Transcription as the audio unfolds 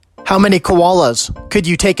How many koalas could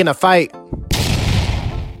you take in a fight?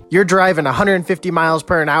 You're driving 150 miles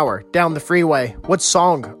per hour down the freeway. What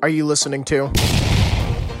song are you listening to?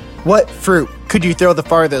 What fruit could you throw the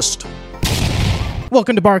farthest?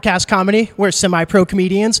 Welcome to Barcast Comedy, where semi-pro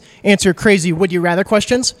comedians answer crazy would-you-rather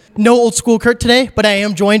questions. No old school Kurt today, but I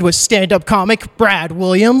am joined with stand-up comic Brad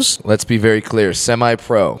Williams. Let's be very clear,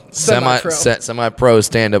 semi-pro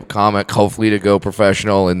stand-up comic, hopefully to go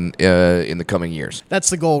professional in the coming years. That's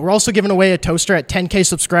the goal. We're also giving away a toaster at 10K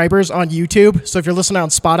subscribers on YouTube, so if you're listening on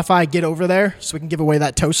Spotify, get over there so we can give away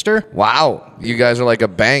that toaster. Wow, you guys are like a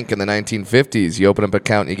bank in the 1950s. You open up an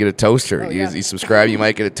account and you get a toaster. Oh, yeah. You subscribe, you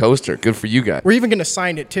might get a toaster. Good for you guys. We're even going to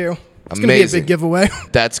sign it too. It's going to be a big giveaway.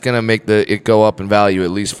 That's going to make it go up in value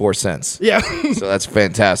at least 4 cents. Yeah. So that's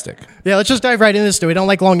fantastic. Yeah, let's just dive right into this, dude. We don't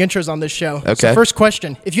like long intros on this show. Okay. So first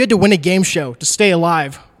question, if you had to win a game show to stay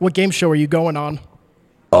alive, what game show are you going on?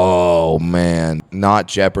 Oh, man. Not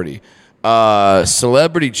Jeopardy.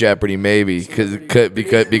 Celebrity Jeopardy, maybe,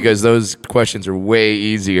 because those questions are way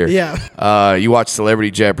easier. Yeah. You watch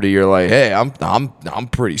Celebrity Jeopardy, you're like, hey, I'm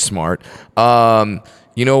pretty smart.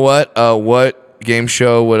 You know what? What game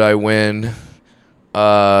show would I win?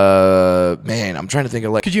 Man, I'm trying to think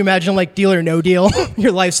of like. Could you imagine like Deal or No Deal?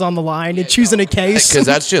 Your life's on the line and choosing a case. Because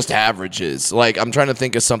that's just averages. Like, I'm trying to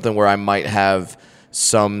think of something where I might have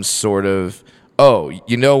some sort of. Oh,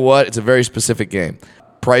 you know what? It's a very specific game.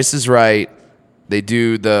 Price is Right. They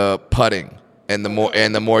do the putting, and the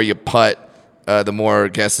more you putt, the more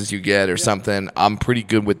guesses you get or something. I'm pretty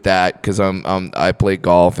good with that because I play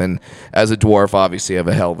golf, and as a dwarf, obviously, I have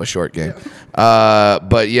a hell of a short game.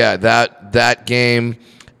 But yeah, that game.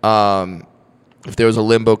 If there was a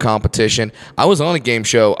limbo competition, I was on a game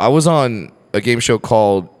show. I was on a game show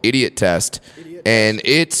called Idiot Test, and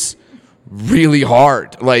it's really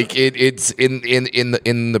hard. Like it's in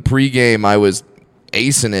the pregame, I was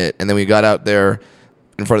acing it, and then we got out there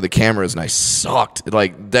in front of the cameras, and I sucked.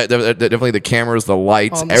 Like that definitely the cameras, the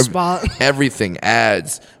lights, on the spot. Everything,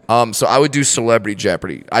 ads. So I would do Celebrity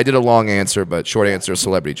Jeopardy. I did a long answer, but short answer,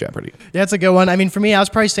 Celebrity Jeopardy. Yeah, that's a good one. I mean, for me, I was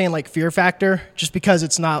probably saying like Fear Factor, just because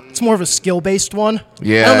it's more of a skill-based one.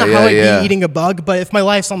 Yeah, I don't know how I'd be eating a bug, but if my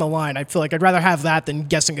life's on the line, I feel like I'd rather have that than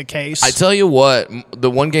guessing a case. I tell you what, the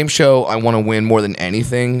one game show I want to win more than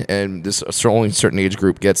anything, and this only a certain age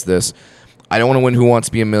group gets this. I don't want to win Who Wants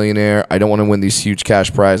to Be a Millionaire. I don't want to win these huge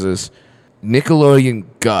cash prizes. Nickelodeon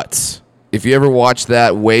Guts. If you ever watched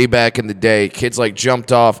that way back in the day, kids like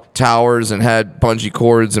jumped off towers and had bungee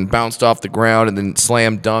cords and bounced off the ground and then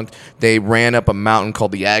slam dunked. They ran up a mountain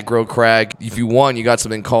called the Aggro Crag. If you won, you got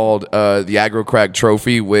something called the Aggro Crag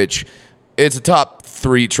Trophy, which it's a top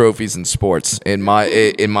 3 trophies in sports in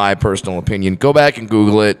my personal opinion. Go back and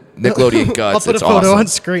Google it. Nickelodeon Guts. I'll put a photo on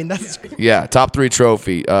screen. That's yeah, top 3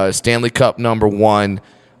 trophy. Stanley Cup number 1.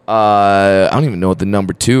 I don't even know what the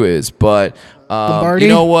number 2 is, but Lombardi? You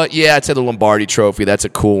know what? Yeah, I'd say the Lombardi Trophy. That's a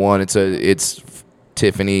cool one. It's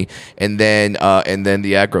Tiffany, and then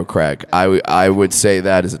the Aggro Crag. I would say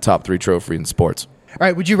that is a top 3 trophy in sports. All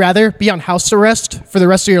right, would you rather be on house arrest for the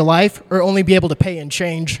rest of your life or only be able to pay and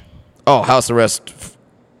change? Oh, house arrest.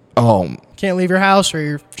 Oh, can't leave your house, or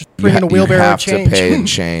you're just bringing a wheelbarrow of change. You have to pay and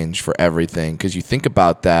change for everything, because you think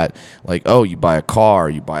about that, like, oh, you buy a car,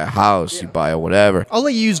 you buy a house, you buy a whatever. I'll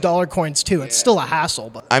let you use dollar coins too. It's still a hassle,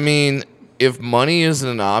 but I mean, if money isn't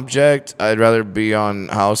an object, I'd rather be on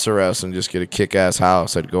house arrest and just get a kick-ass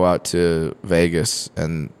house. I'd go out to Vegas,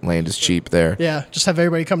 and land is cheap there. Yeah, just have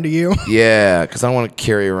everybody come to you. Yeah, because I don't want to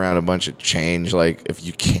carry around a bunch of change. Like, if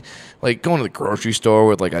you can't, like, going to the grocery store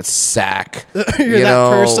with like a sack, you're that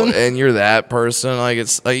person, and you're that person. Like,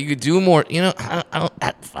 it's like you could do more. You know,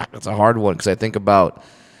 that's a hard one, because I think about,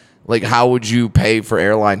 like, how would you pay for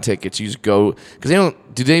airline tickets? You just go, because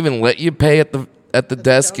do they even let you pay at the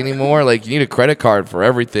desk anymore? Like, you need a credit card for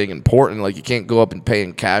everything important. Like, you can't go up and pay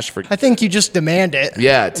in cash for. I think you just demand it.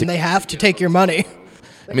 Yeah, and they have to take your money.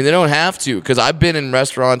 I mean, they don't have to, because I've been in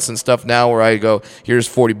restaurants and stuff now where I go, here's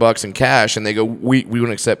 $40 in cash, and they go, we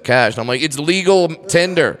won't accept cash. And I'm like, it's legal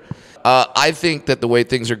tender. I think that the way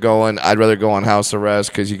things are going, I'd rather go on house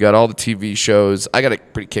arrest, because you got all the TV shows. I got a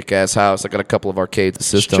pretty kick-ass house. I got a couple of arcade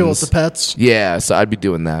systems. Just chill with the pets. Yeah, so I'd be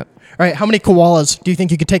doing that. All right, how many koalas do you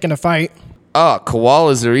think you could take in a fight? Oh,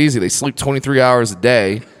 koalas are easy. They sleep 23 hours a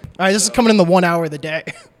day. All right, this is coming in the 1 hour of the day.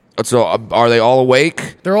 So are they all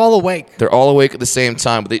awake? They're all awake. They're all awake at the same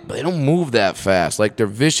time, but they don't move that fast. Like, they're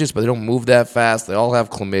vicious, but they don't move that fast. They all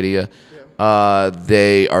have chlamydia.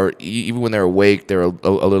 They are, even when they're awake, they're a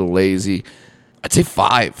little lazy. I'd say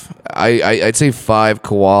 5. I'd say 5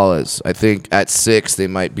 koalas. I think at 6 they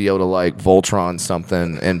might be able to like Voltron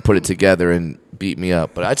something and put it together and beat me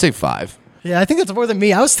up. But I'd say 5. Yeah, I think that's more than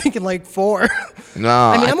me. I was thinking like 4.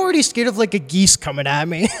 Nah. I mean, I'm already scared of like a geese coming at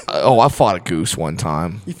me. I fought a goose one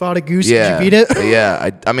time. You fought a goose? Yeah. Did you beat it? Yeah.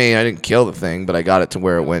 I mean, I didn't kill the thing, but I got it to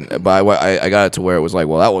where it went. But I got it to where it was like,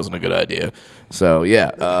 well, that wasn't a good idea. So yeah,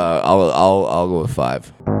 I'll go with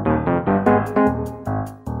 5.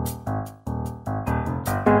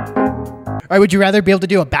 All right, would you rather be able to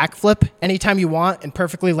do a backflip anytime you want and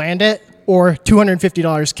perfectly land it, or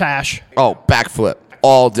 $250 cash? Oh, backflip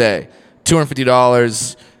all day.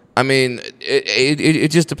 $250. I mean, it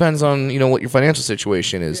just depends on, what your financial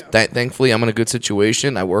situation is. Thankfully, I'm in a good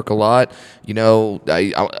situation. I work a lot. Hell,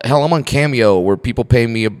 I'm on Cameo where people pay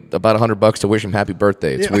me about $100 to wish them happy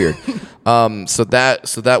birthday. It's weird. So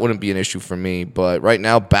that wouldn't be an issue for me. But right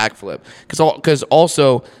now, backflip. Because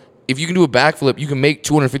also, if you can do a backflip, you can make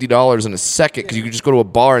 $250 in a second because you can just go to a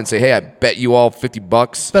bar and say, hey, I bet you all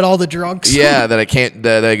 $50. Bet all the drunks. Yeah, that I can do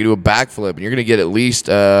a backflip, and you're gonna get at least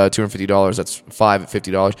 $250. That's 5 at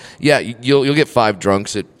 $50. Yeah, you'll get 5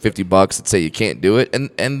 drunks at $50 that say you can't do it,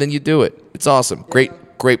 and then you do it. It's awesome.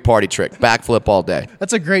 Great party trick. Backflip all day.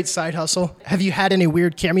 That's a great side hustle. Have you had any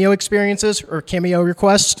weird Cameo experiences or Cameo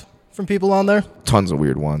requests from people on there? Tons of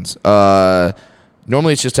weird ones.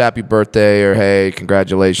 Normally it's just happy birthday or hey,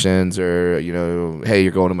 congratulations or, hey,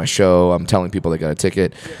 you're going to my show. I'm telling people they got a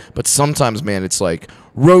ticket. But sometimes, man, it's like,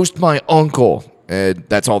 roast my uncle. And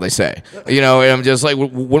that's all they say. And I'm just like,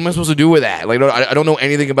 what am I supposed to do with that? Like, I don't know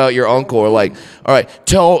anything about your uncle. Or like, all right,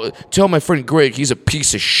 tell my friend Greg he's a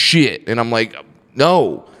piece of shit. And I'm like,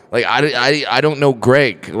 no. Like, I don't know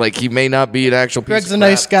Greg. Like, he may not be an actual piece Greg's of a crap.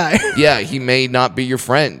 nice guy. Yeah, he may not be your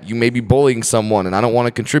friend. You may be bullying someone, and I don't want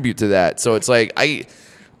to contribute to that. So it's like,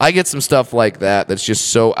 I get some stuff like that that's just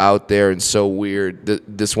so out there and so weird.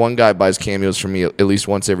 This one guy buys cameos from me at least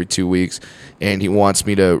once every 2 weeks, and he wants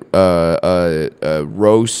me to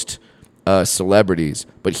roast celebrities,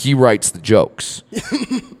 but he writes the jokes.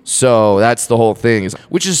 So that's the whole thing,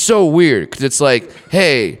 which is so weird because it's like,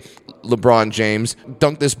 hey, LeBron James,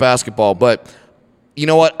 dunk this basketball, but you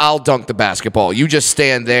know what? I'll dunk the basketball. You just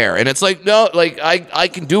stand there. And it's like, no, like I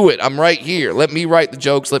can do it. I'm right here. Let me write the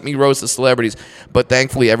jokes. Let me roast the celebrities. But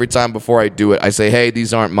thankfully, every time before I do it, I say, hey,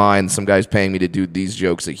 these aren't mine. Some guy's paying me to do these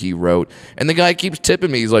jokes that he wrote. And the guy keeps tipping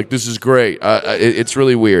me. He's like, this is great. It's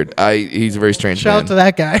really weird. He's a very strange Shout man. out to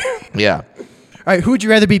that guy. Yeah. All right, who would you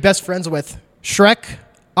rather be best friends with? Shrek,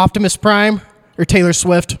 Optimus Prime, or Taylor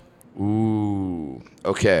Swift? Ooh.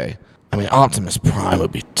 Okay. I mean, Optimus Prime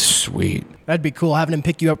would be sweet. That'd be cool, having him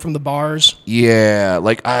pick you up from the bars. Yeah,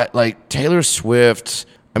 like Taylor Swift.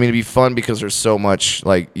 I mean, it'd be fun because there's so much,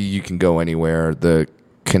 like, you can go anywhere, the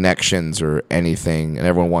connections or anything, and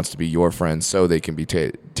everyone wants to be your friend so they can be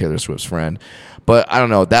Taylor Swift's friend. But I don't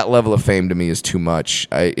know, that level of fame to me is too much.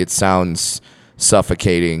 It sounds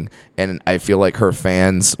suffocating, and I feel like her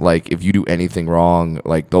fans, like, if you do anything wrong,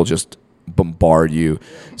 like, they'll just bombard you.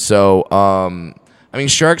 So, I mean,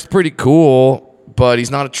 Shark's pretty cool, but he's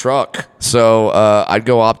not a truck. So I'd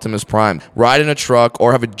go Optimus Prime. Ride in a truck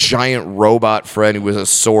or have a giant robot friend who has a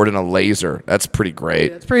sword and a laser. That's pretty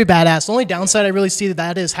great. It's pretty badass. The only downside I really see to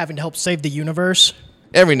that is having to help save the universe.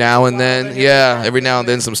 Every now and then, yeah. Every now and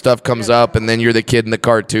then some stuff comes up, and then you're the kid in the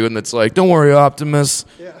cartoon that's like, don't worry, Optimus.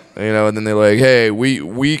 Yeah. And then they're like, hey,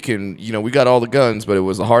 we can, we got all the guns, but it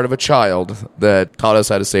was the heart of a child that taught us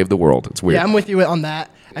how to save the world. It's weird. Yeah, I'm with you on that.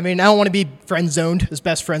 I mean, I don't want to be friend-zoned as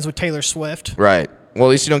best friends with Taylor Swift. Right. Well,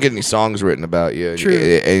 at least you don't get any songs written about you. True.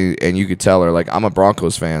 And you could tell her, like, I'm a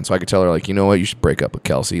Broncos fan, so I could tell her, like, you know what, you should break up with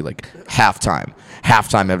Kelsey. Like,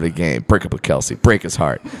 halftime every game, break up with Kelsey, break his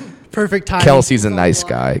heart. Perfect timing. Kelsey's a nice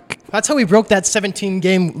guy. That's how we broke that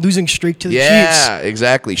 17-game losing streak to the Chiefs. Yeah,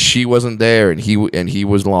 exactly. She wasn't there, and he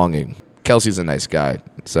was longing. Kelsey's a nice guy,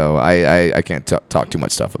 so I can't talk too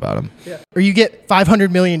much stuff about him. Yeah. Or you get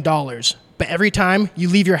 $500 million. But every time you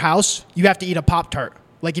leave your house, you have to eat a Pop-Tart.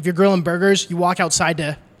 Like if you're grilling burgers, you walk outside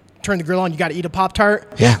to turn the grill on, you got to eat a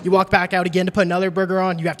Pop-Tart. Yeah. You walk back out again to put another burger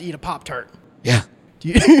on, you have to eat a Pop-Tart. Yeah.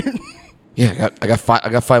 Yeah, I got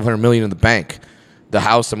 $500 million in the bank. The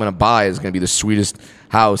house I'm gonna buy is gonna be the sweetest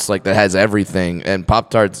house, like that has everything. And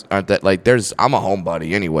Pop-Tarts aren't that like I'm a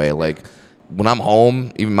homebody anyway. Like when I'm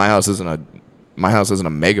home, even my house isn't a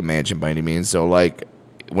mega mansion by any means. So like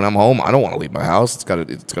when I'm home, I don't want to leave my house. It's got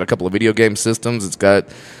a couple of video game systems. It's got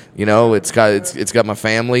it's got my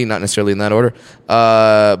family, not necessarily in that order.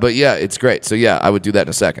 But yeah, it's great. So yeah, I would do that in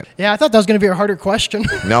a second. Yeah, I thought that was going to be a harder question.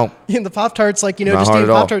 No. In the Pop-Tarts, like, Not just hard eating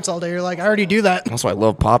at all. Pop-Tarts all day. You're like, I already do that. That's why I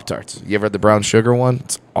love Pop-Tarts. You ever had the brown sugar one?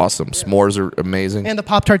 It's awesome. Yeah. S'mores are amazing. And the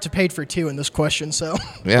Pop-Tarts are paid for too in this question, so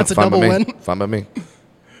yeah, that's a double win. Fine by me. All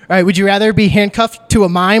right, would you rather be handcuffed to a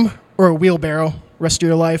mime or a wheelbarrow rest of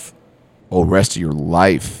your life? Oh, rest of your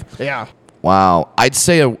life. Yeah. Wow. I'd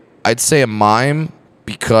say a mime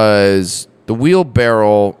because the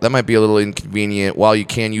wheelbarrow, that might be a little inconvenient. While you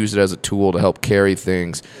can use it as a tool to help carry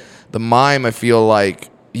things, the mime, I feel like,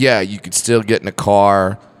 yeah, you could still get in a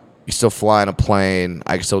car, you still fly in a plane,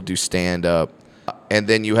 I can still do stand-up. And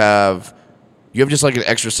then you have just like an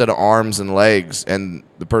extra set of arms and legs, and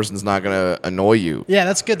the person's not going to annoy you. Yeah,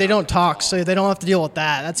 that's good. They don't talk, so they don't have to deal with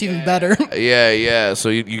that. That's even better. Yeah. So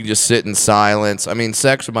you can just sit in silence. I mean,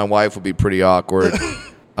 sex with my wife would be pretty awkward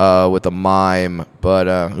with a mime,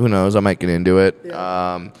 but who knows? I might get into it.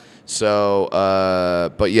 Yeah.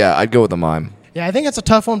 But yeah, I'd go with a mime. Yeah, I think it's a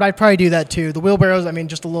tough one, but I'd probably do that too. The wheelbarrows, I mean,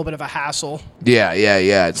 just a little bit of a hassle. Yeah.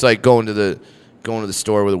 It's like going to the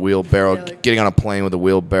store with a wheelbarrow, getting on a plane with a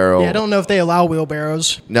wheelbarrow. Yeah, I don't know if they allow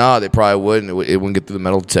wheelbarrows. No, they probably wouldn't. It wouldn't get through the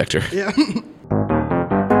metal detector. Yeah.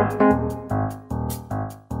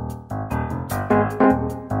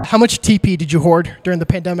 How much TP did you hoard during the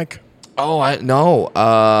pandemic? Oh,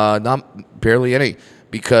 not barely any,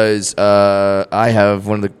 because I have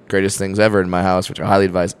one of the greatest things ever in my house, which I highly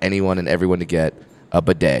advise anyone and everyone to get: a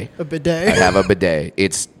bidet. A bidet. I have a bidet.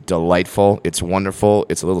 It's delightful. It's wonderful.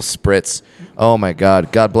 It's a little spritz. Oh my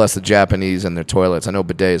God. God bless the Japanese and their toilets. I know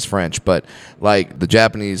bidet is French, but like the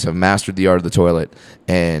Japanese have mastered the art of the toilet,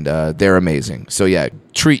 and they're amazing. So yeah,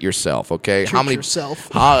 treat yourself, okay? Treat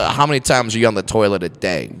yourself. How many times are you on the toilet a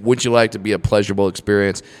day? Would you like to be a pleasurable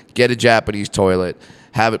experience? Get a Japanese toilet.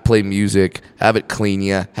 Have it play music, have it clean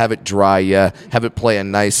you, have it dry you, have it play a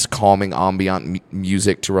nice calming ambient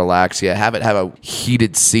music to relax you, have it have a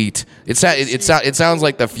heated seat. It sounds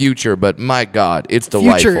like the future, but my God, it's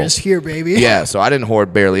delightful. Future is here, baby. Yeah, so I didn't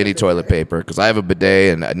hoard barely any toilet paper because I have a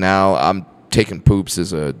bidet, and now I'm taking poops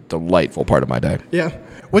is a delightful part of my day. Yeah.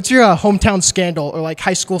 What's your hometown scandal or like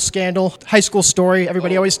high school scandal, high school story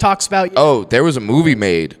everybody always talks about? Oh, there was a movie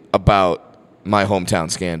made about my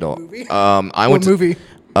hometown scandal. What movie?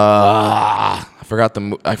 I forgot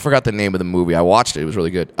the name of the movie. I watched it. It was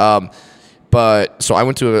really good. But so I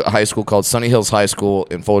went to a high school called Sunny Hills High School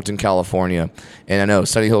in Fullerton, California. And I know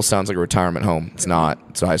Sunny Hills sounds like a retirement home. It's not.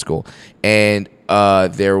 It's a high school. And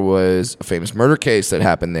there was a famous murder case that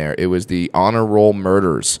happened there. It was the honor roll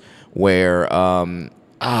murders, where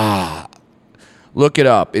look it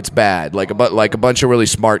up. It's bad. Like a bunch of really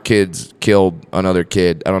smart kids killed another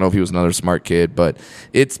kid. I don't know if he was another smart kid, but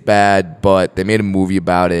it's bad. But they made a movie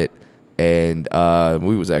about it, and the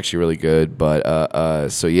movie was actually really good. But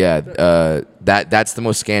that's the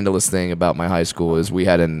most scandalous thing about my high school is we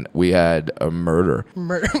had a murder.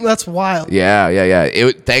 That's wild.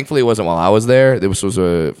 Yeah. Thankfully, it wasn't while I was there. This was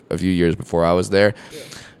a few years before I was there. Yeah.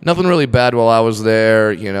 Nothing really bad while I was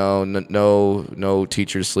there, you know, no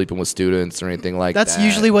teachers sleeping with students or anything like that. That's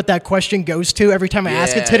usually what that question goes to every time I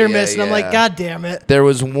ask. It's hit or miss, and I'm like, God damn it. There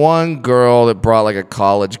was one girl that brought like a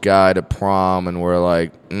college guy to prom, and we're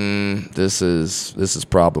like, this is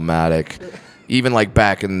problematic. Even like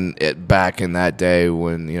back in that day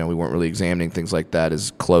when, you know, we weren't really examining things like that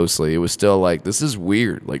as closely, it was still like, this is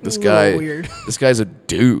weird. Like this guy's a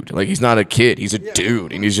dude. Like he's not a kid. He's a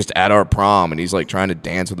dude, and he's just at our prom, and he's like trying to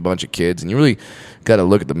dance with a bunch of kids. And you really got to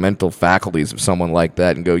look at the mental faculties of someone like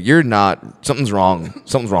that and go, something's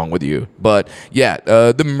wrong with you. But yeah,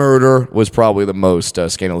 the murder was probably the most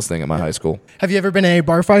scandalous thing at my high school. Have you ever been in any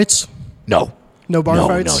bar fights? No. No bar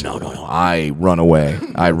fights? No. I run away.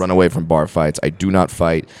 I run away from bar fights. I do not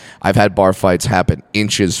fight. I've had bar fights happen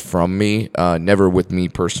inches from me, never with me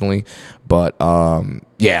personally. But,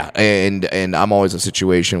 yeah, and I'm always in a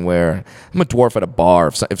situation where I'm a dwarf at a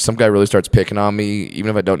bar. If some guy really starts picking on me, even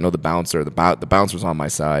if I don't know the bouncer, the bouncer's on my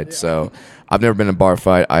side. Yeah. So I've never been in a bar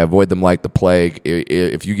fight. I avoid them like the plague.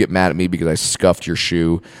 If you get mad at me because I scuffed your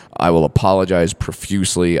shoe, I will apologize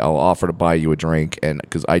profusely. I'll offer to buy you a drink, and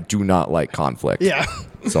because I do not like conflict. Yeah.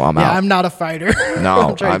 So I'm out. Yeah, I'm not a fighter. No.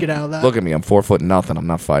 I'm trying to get out of that. Look at me. I'm 4'0". I'm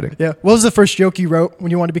not fighting. Yeah. What was the first joke you wrote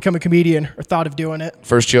when you wanted to become a comedian or thought of doing it?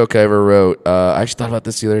 First joke I ever wrote, I actually thought about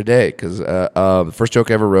this the other day because the first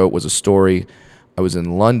joke I ever wrote was a story. I was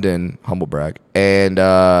in London, humble brag, and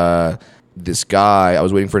this guy, I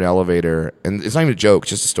was waiting for an elevator, and it's not even a joke,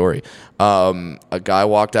 it's just a story. A guy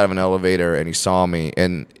walked out of an elevator, and he saw me,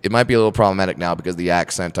 and it might be a little problematic now because of the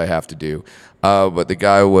accent I have to do. But the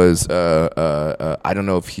guy was, I don't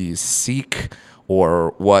know if he's Sikh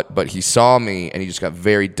or what, but he saw me, and he just got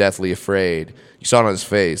very deathly afraid. You saw it on his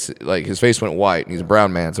face. Like, his face went white, and he's a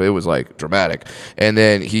brown man, so it was, like, dramatic. And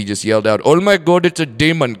then he just yelled out, "Oh, my God, it's a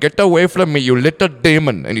demon. Get away from me, you little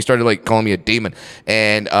demon." And he started, like, calling me a demon.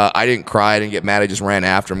 And I didn't cry. I didn't get mad. I just ran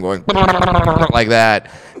after him going like that.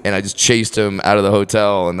 and I just chased him out of the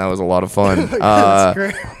hotel, and that was a lot of fun. That's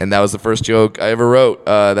great. And that was the first joke I ever wrote.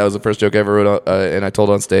 And I told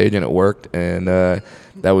on stage, and it worked. And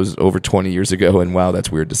that was over 20 years ago, and wow,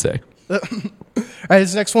 that's weird to say. All right,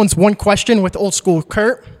 this next one's one question with old school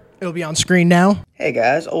Kurt. It'll be on screen now. Hey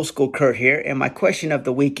guys, old school Kurt here, and my question of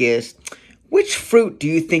the week is, which fruit do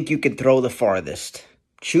you think you can throw the farthest?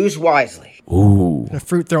 Choose wisely. Ooh. A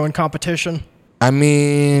fruit throwing competition. I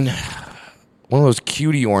mean, one of those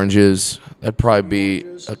cutie oranges. That'd probably be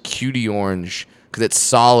a cutie orange because it's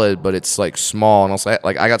solid, but it's like small. And also,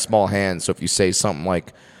 like I got small hands, so if you say something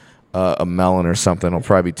like a melon or something, it'll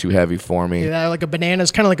probably be too heavy for me. Yeah, like a banana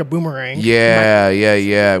is kind of like a boomerang.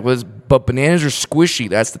 Yeah. But bananas are squishy.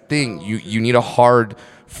 That's the thing. You need a hard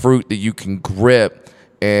fruit that you can grip.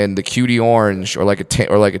 And the cutie orange, or like a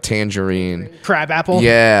tangerine, Crab apple.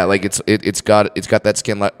 Yeah, like it's got that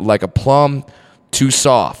skin like a plum, too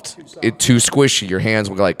soft, too squishy. Your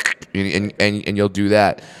hands will go like, and you'll do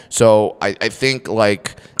that. So I think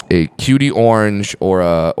like a cutie orange or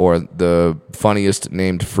the funniest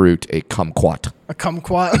named fruit, a kumquat. A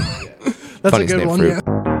kumquat. That's Funniest a good named one. fruit.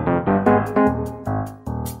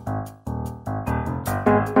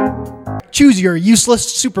 Yeah. Choose your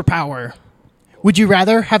useless superpower. Would you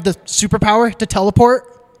rather have the superpower to teleport,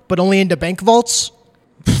 but only into bank vaults?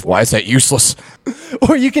 Why is that useless?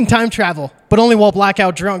 Or you can time travel, but only while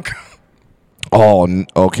blackout drunk. Oh,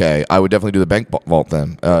 okay. I would definitely do the bank vault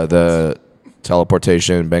then. The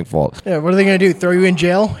teleportation bank vault. Yeah, what are they going to do? Throw you in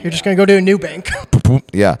jail? You're just going to go to a new bank.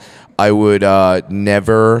 Yeah. I would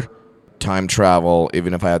never time travel,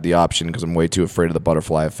 even if I had the option, because I'm way too afraid of the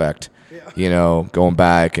butterfly effect. You know, going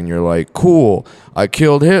back and you're like, cool, I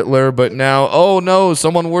killed Hitler, but now, oh no,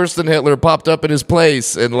 someone worse than Hitler popped up in his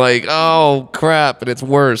place, and like, oh crap, and it's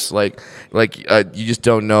worse. Like you just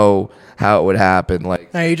don't know how it would happen.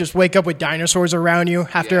 Like, Now you just wake up with dinosaurs around you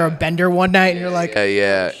after a bender one night, and you're like,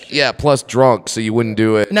 yeah. Plus drunk, so you wouldn't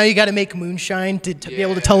do it. now you got to make moonshine to be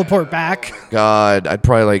able to teleport back. God, I'd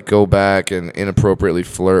probably like go back and inappropriately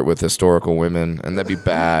flirt with historical women, and that'd be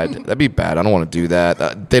bad. That'd be bad. I don't want to do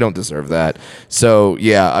that. They don't deserve that. So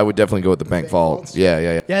yeah, I would definitely go with the bank vault.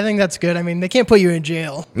 Yeah. Yeah, I think that's good. I mean, they can't put you in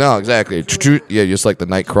jail. No, exactly. Yeah, just like the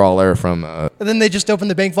Nightcrawler from. And then they just open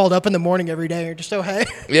the bank vault up in the morning every day. You're just, oh, hey.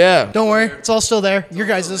 Yeah. Don't worry. It's all still there. Your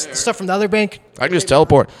guys' stuff from the other bank. I can just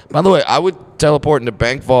teleport. By the way, I would teleport into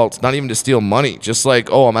bank vaults, not even to steal money. Just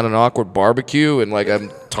like, oh, I'm at an awkward barbecue, and like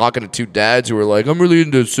I'm talking to two dads who are like, I'm really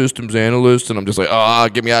into systems analysts, and I'm just like, oh,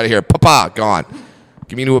 get me out of here. Papa, gone.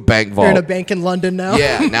 Get me into a bank vault. You're in a bank in London now.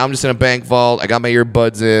 Yeah, now I'm just in a bank vault. I got my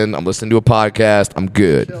earbuds in. I'm listening to a podcast. I'm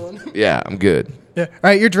good. Yeah, I'm good. Yeah. All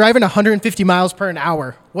right, you're driving 150 miles per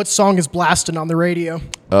hour. What song is blasting on the radio?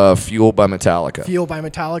 Fueled by Metallica. Fuel by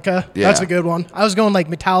Metallica. Yeah. That's a good one. I was going like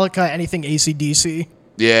Metallica, anything AC/DC.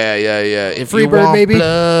 Yeah. If you Freebird, want maybe?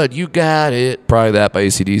 blood, you got it. Probably that by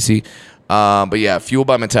AC/DC. But yeah, Fueled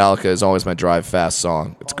by Metallica is always my drive fast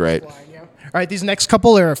song. It's great. All right, these next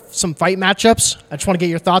couple are some fight matchups. I just want to get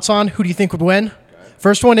your thoughts on who do you think would win.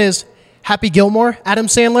 First one is Happy Gilmore, Adam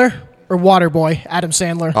Sandler, or Waterboy, Adam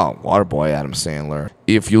Sandler. Oh, Waterboy, Adam Sandler.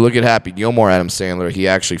 If you look at Happy Gilmore, Adam Sandler, he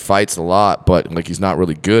actually fights a lot, but like he's not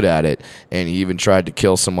really good at it. And he even tried to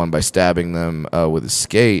kill someone by stabbing them with his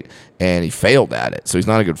skate, and he failed at it. So he's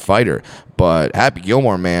not a good fighter. But Happy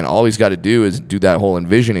Gilmore, man, all he's got to do is do that whole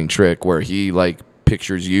envisioning trick where he like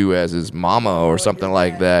pictures you as his mama or something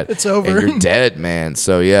like that. It's over. And you're dead, man.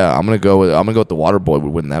 So yeah, I'm gonna go with the Waterboy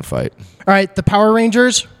would win that fight. All right, the Power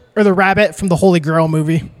Rangers or the rabbit from the Holy Grail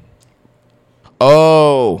movie?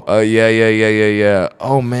 Yeah.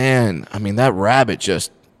 Oh man, I mean that rabbit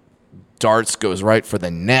just darts goes right for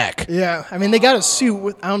the neck. Yeah, I mean they got a suit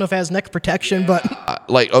with, I don't know if it has neck protection, but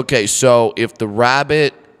Okay, so if the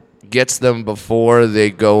rabbit gets them before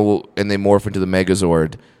they go and they morph into the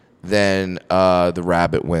Megazord, then the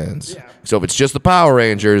rabbit wins. Yeah. So if it's just the Power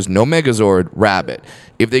Rangers, no Megazord, rabbit.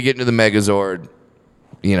 If they get into the Megazord,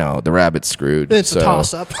 the rabbit's screwed. It's a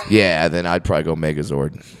toss-up. Yeah, then I'd probably go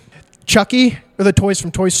Megazord. Chucky or the toys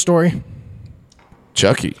from Toy Story?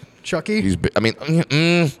 Chucky. Chucky? I mean,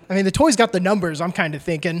 the toys got the numbers, I'm kind of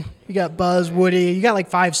thinking. You got Buzz, Woody, you got like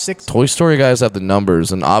 5, 6. Toy Story guys have the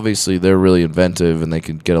numbers, and obviously they're really inventive, and they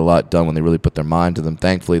can get a lot done when they really put their mind to them.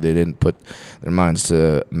 Thankfully, they didn't put their minds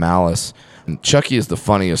to malice. And Chucky is the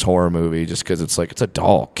funniest horror movie just because it's like, it's a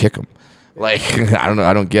doll. Kick him. Like, I don't know.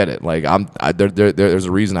 I don't get it. Like, there's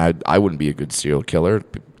a reason I wouldn't be a good serial killer.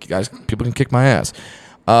 Guys, people can kick my ass.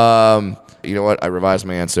 You know what? I revised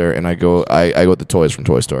my answer, and I go with the toys from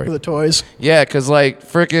Toy Story. For the toys. Yeah, because, like,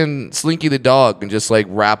 freaking Slinky the dog can just, like,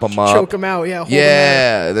 wrap them up. Choke them out, yeah. Hold them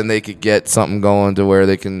Yeah, then they could get something going to where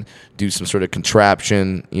they can do some sort of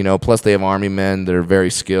contraption, you know. Plus, they have army men that are very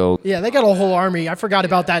skilled. Yeah, they got a whole army. I forgot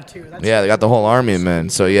about that, too. Yeah, they got the whole army of men.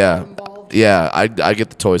 So, yeah. Yeah, I get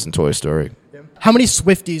the toys in Toy Story. How many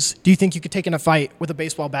Swifties do you think you could take in a fight with a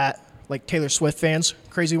baseball bat? Like Taylor Swift fans,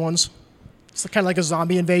 crazy ones. It's kind of like a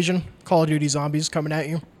zombie invasion. Call of Duty zombies coming at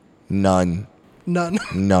you. None.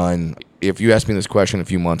 None. If you asked me this question a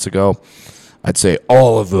few months ago, I'd say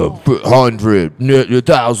all of them, 100,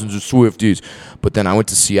 thousands of Swifties. But then I went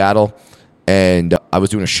to Seattle, and I was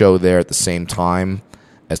doing a show there at the same time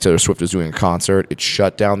as Taylor Swift was doing a concert. It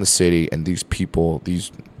shut down the city, and these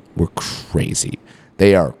were crazy.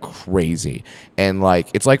 They are crazy, and like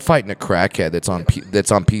it's like fighting a crackhead that's on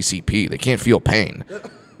PCP. They can't feel pain.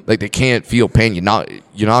 Like they can't feel pain. You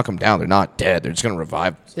knock them down. They're not dead. They're just gonna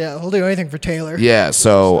revive. Yeah, he'll do anything for Taylor. Yeah.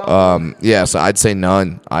 So so I'd say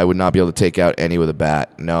none. I would not be able to take out any with a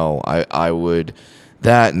bat. No, I would.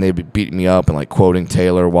 That and they'd be beating me up and like quoting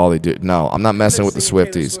Taylor while they do. No, I'm not messing with the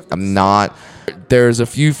Swifties. I'm not. There's a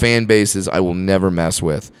few fan bases I will never mess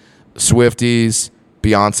with. Swifties.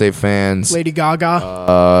 Beyonce fans. Lady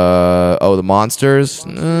Gaga. The Monsters.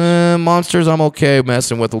 Monsters I'm okay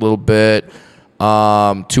messing with a little bit.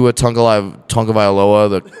 Tua Tagovailoa,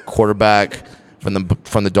 the quarterback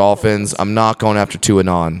from the Dolphins. I'm not going after Tua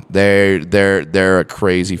Non. They're a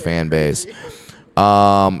crazy fan base.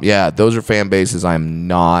 Those are fan bases I'm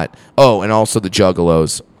not. Oh, and also the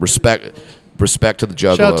Juggalos. Respect to the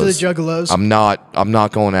Juggalos. Shout out to the Juggalos. I'm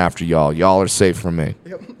not going after y'all. Y'all are safe from me.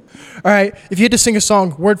 Yep. All right, if you had to sing a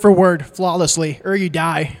song word for word flawlessly or you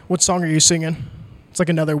die, what song are you singing? It's like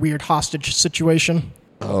another weird hostage situation.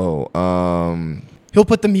 Oh, He'll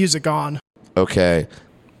put the music on. Okay.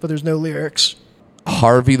 But there's no lyrics.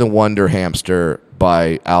 Harvey the Wonder Hamster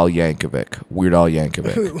by Al Yankovic. Weird Al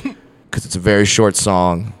Yankovic. Because it's a very short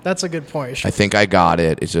song. That's a good point. I think I got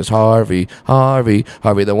it. It's just Harvey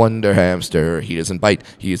the Wonder Hamster. He doesn't bite.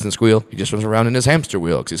 He doesn't squeal. He just runs around in his hamster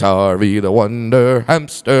wheel because he's Harvey the Wonder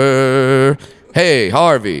Hamster. Hey,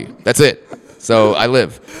 Harvey. That's it. So I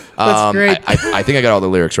live. That's great. I think I got all the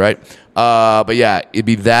lyrics right. But yeah, it'd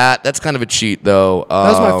be that. That's kind of a cheat, though.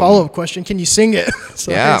 That was my follow-up question. Can you sing it?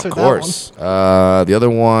 So yeah, of course. The other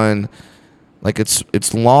one... Like,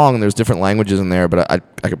 it's long, and there's different languages in there, but I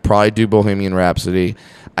could probably do Bohemian Rhapsody.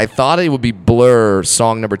 I thought it would be Blur,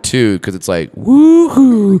 song number 2, because it's like,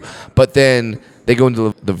 woohoo. But then they go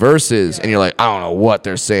into the verses, and you're like, I don't know what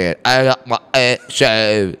they're saying. I got my ass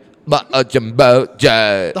shaved, but a jumbo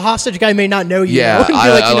jet. The hostage guy may not know you. Yeah,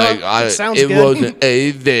 it sounds it good. wasn't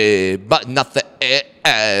a but nothing.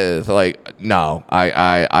 Like, no,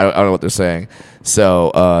 I don't know what they're saying.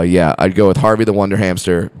 So, I'd go with Harvey the Wonder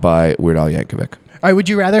Hamster by Weird Al Yankovic. All right, would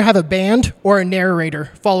you rather have a band or a narrator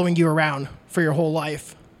following you around for your whole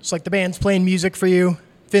life? It's like the band's playing music for you,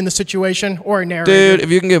 in the situation, or a narrator. Dude, if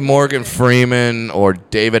you can get Morgan Freeman or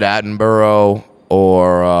David Attenborough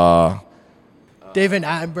or... David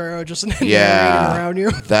Attenborough just narrating around you.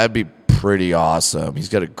 That'd be pretty awesome. He's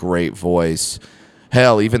got a great voice.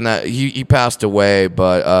 Hell, even that he passed away,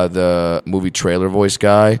 but the movie trailer voice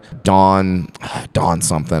guy, Don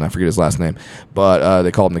something, I forget his last name, but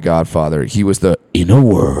they called him the Godfather. He was the Inner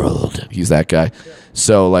World. He's that guy.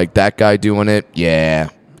 So like that guy doing it, yeah.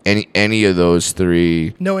 Any of those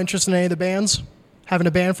three. No interest in any of the bands? Having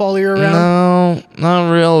a band follow you around? No,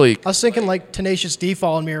 not really. I was thinking like Tenacious D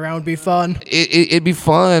following me around would be fun. It'd be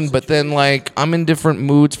fun, but then like I'm in different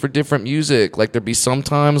moods for different music. Like there'd be some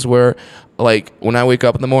times where like when I wake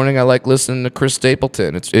up in the morning, I like listening to Chris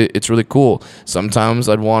Stapleton. It's really cool. Sometimes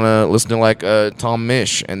I'd want to listen to like Tom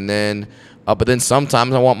Misch, and then but then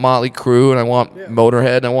sometimes I want Motley Crue and I want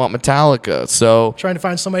Motorhead and I want Metallica. So trying to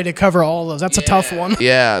find somebody to cover all of those. That's a tough one.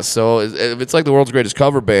 Yeah. So if it's like the world's greatest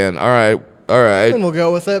cover band, all right. And we'll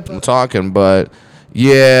go with it. I'm talking, but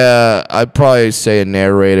yeah, I'd probably say a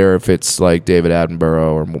narrator if it's like David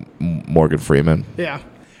Attenborough or Morgan Freeman. Yeah. All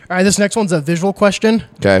right, this next one's a visual question.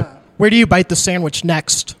 Okay. Where do you bite the sandwich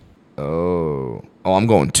next? Oh, I'm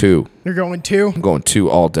going 2. You're going 2? I'm going 2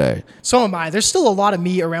 all day. So am I. There's still a lot of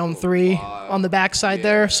meat around 3 on the backside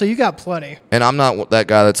there, so you got plenty. And I'm not that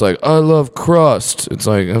guy that's like, I love crust. It's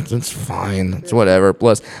like, it's fine. It's whatever.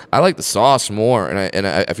 Plus, I like the sauce more, and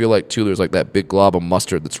I feel like, too, there's like that big glob of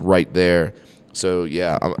mustard that's right there. So,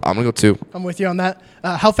 yeah, I'm going to go 2. I'm with you on that.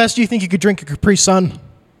 How fast do you think you could drink a Capri Sun?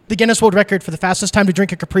 The Guinness World Record for the fastest time to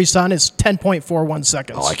drink a Capri Sun is 10.41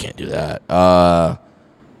 seconds. Oh, I can't do that.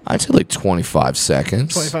 I'd say like 25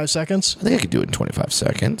 seconds. 25 seconds? I think I could do it in 25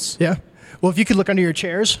 seconds. Yeah. Well, if you could look under your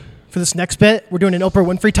chairs For this next bit, we're doing an Oprah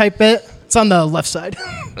Winfrey type bit. It's on the left side.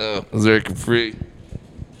 Oh, is there a Capri?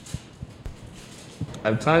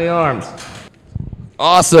 I have tiny arms.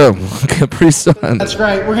 Awesome. Capri Sun. That's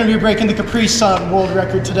right. We're going to be breaking the Capri Sun world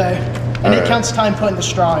record today. And it counts time putting the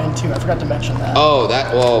straw in, too. I forgot to mention that. Oh,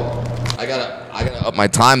 I gotta up my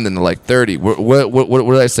time then to like 30.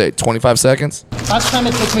 What did I say? 25 seconds? Last time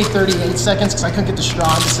it took me 38 seconds because I couldn't get the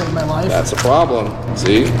straw in to save my life. That's a problem.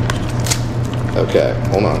 See? Okay,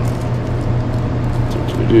 hold on.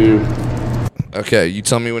 Okay, you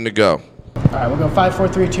tell me when to go. All right, we'll go 5, 4,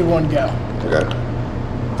 3, 2, 1, go. Okay.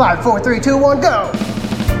 5, 4, 3, 2, 1, go.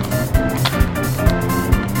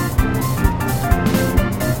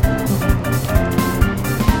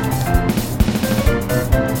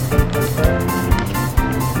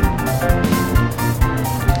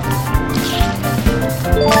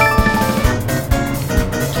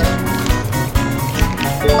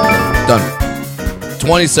 Done.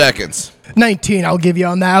 20 seconds. 19, I'll give you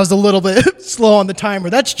on that. I was a little bit slow on the timer.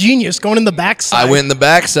 That's genius, going in the backside. I went in the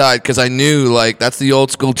backside because I knew, like, that's the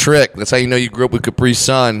old school trick. That's how you know you grew up with Capri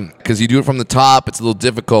Sun, because you do it from the top, it's a little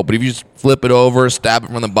difficult. But if you just flip it over, stab it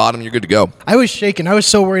from the bottom, you're good to go. I was shaking. I was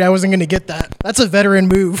so worried I wasn't going to get that. That's a veteran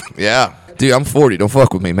move. Yeah. Dude, I'm 40. Don't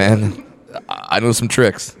fuck with me, man. I know some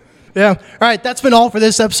tricks. Yeah. All right, that's been all for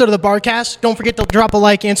this episode of the Barcast. Don't forget to drop a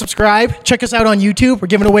like and subscribe. Check us out on YouTube. We're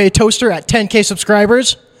giving away a toaster at 10K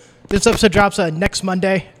subscribers. This episode drops next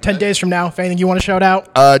Monday, 10 days from now. If anything you want to shout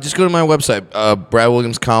out? Just go to my website,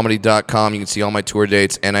 bradwilliamscomedy.com. You can see all my tour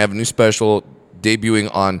dates. And I have a new special debuting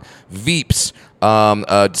on Veeps,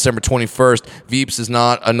 December 21st. Veeps is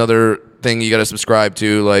not another thing you got to subscribe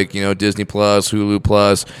to, like, you know, Disney Plus, Hulu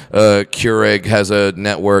Plus, Keurig has a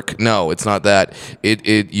network. No, it's not that.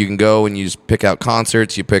 You can go and you just pick out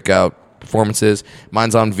concerts, you pick out performances.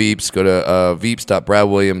 Mine's on Veeps. Go to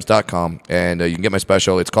veeps.bradwilliams.com and you can get my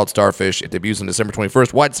special. It's called Starfish. It debuts on December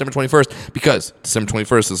 21st. Why December 21st? Because December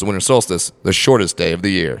 21st is the winter solstice, the shortest day of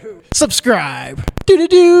the year. Subscribe.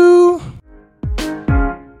 Do-do-do.